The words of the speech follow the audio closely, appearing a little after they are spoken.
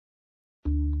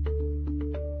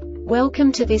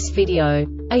Welcome to this video.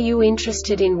 Are you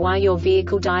interested in why your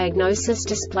vehicle diagnosis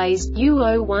displays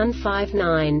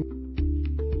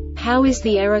U0159? How is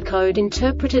the error code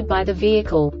interpreted by the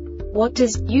vehicle? What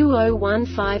does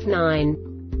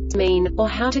U0159 mean, or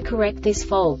how to correct this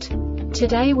fault?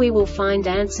 Today we will find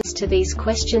answers to these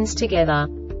questions together.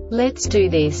 Let's do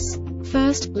this.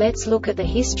 First, let's look at the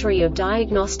history of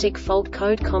diagnostic fault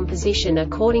code composition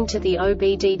according to the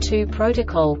OBD2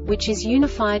 protocol, which is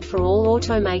unified for all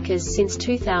automakers since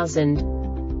 2000.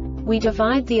 We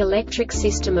divide the electric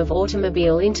system of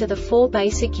automobile into the four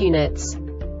basic units: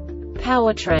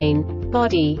 powertrain,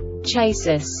 body,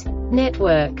 chassis,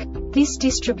 network. This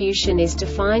distribution is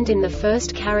defined in the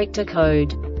first character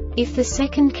code. If the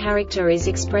second character is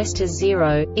expressed as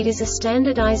 0, it is a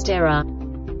standardized error.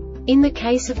 In the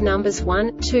case of numbers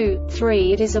 1, 2,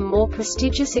 3, it is a more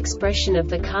prestigious expression of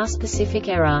the car-specific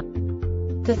error.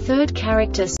 The third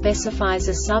character specifies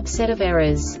a subset of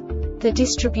errors. The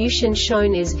distribution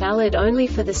shown is valid only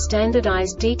for the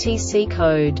standardized DTC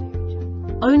code.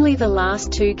 Only the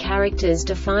last two characters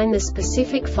define the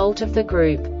specific fault of the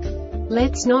group.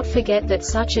 Let's not forget that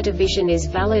such a division is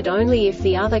valid only if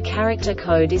the other character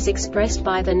code is expressed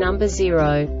by the number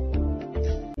 0.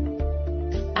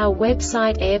 Our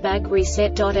website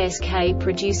airbagreset.sk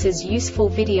produces useful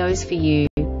videos for you.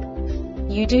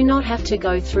 You do not have to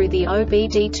go through the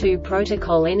OBD2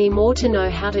 protocol anymore to know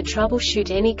how to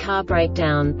troubleshoot any car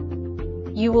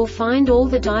breakdown. You will find all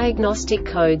the diagnostic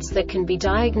codes that can be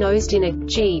diagnosed in a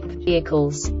Jeep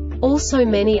vehicles. Also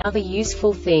many other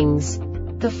useful things.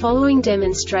 The following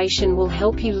demonstration will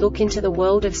help you look into the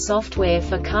world of software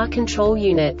for car control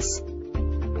units.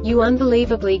 You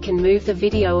unbelievably can move the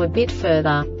video a bit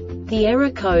further. The error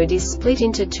code is split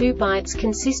into 2 bytes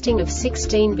consisting of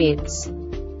 16 bits.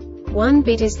 1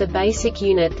 bit is the basic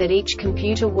unit that each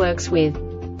computer works with.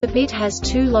 The bit has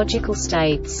 2 logical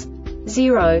states: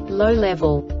 0, low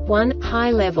level, 1,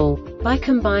 high level. By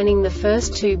combining the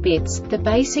first 2 bits, the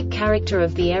basic character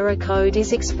of the error code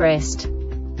is expressed.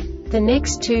 The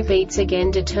next 2 beats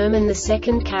again determine the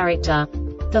second character.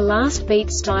 The last beat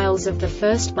styles of the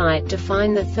first byte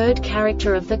define the third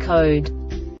character of the code.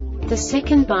 The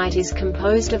second byte is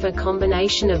composed of a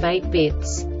combination of 8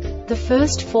 bits. The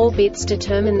first 4 bits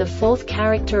determine the fourth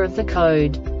character of the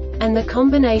code. And the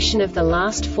combination of the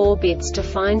last 4 bits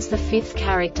defines the fifth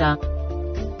character.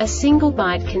 A single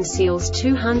byte conceals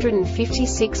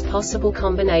 256 possible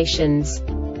combinations.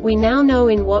 We now know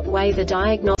in what way the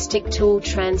diagnostic tool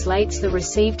translates the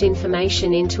received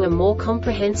information into a more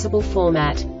comprehensible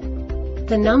format.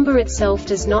 The number itself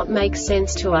does not make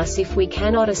sense to us if we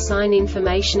cannot assign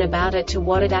information about it to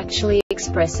what it actually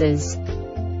expresses.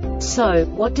 So,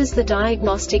 what does the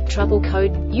Diagnostic Trouble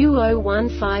Code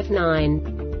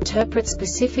U0159 interpret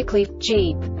specifically for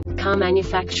Jeep car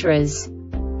manufacturers?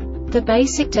 The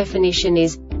basic definition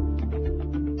is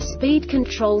speed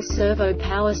control servo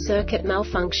power circuit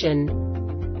malfunction.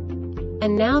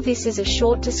 And now this is a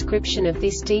short description of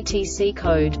this DTC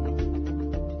code.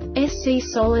 SC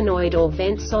solenoid or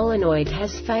vent solenoid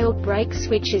has failed, brake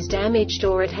switch is damaged,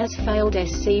 or it has failed.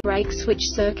 SC brake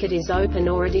switch circuit is open,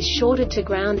 or it is shorted to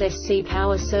ground. SC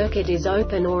power circuit is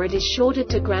open, or it is shorted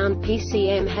to ground.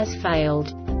 PCM has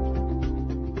failed.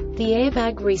 The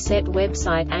Airbag Reset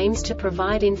website aims to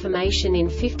provide information in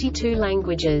 52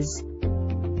 languages.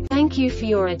 Thank you for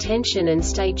your attention and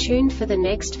stay tuned for the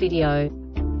next video.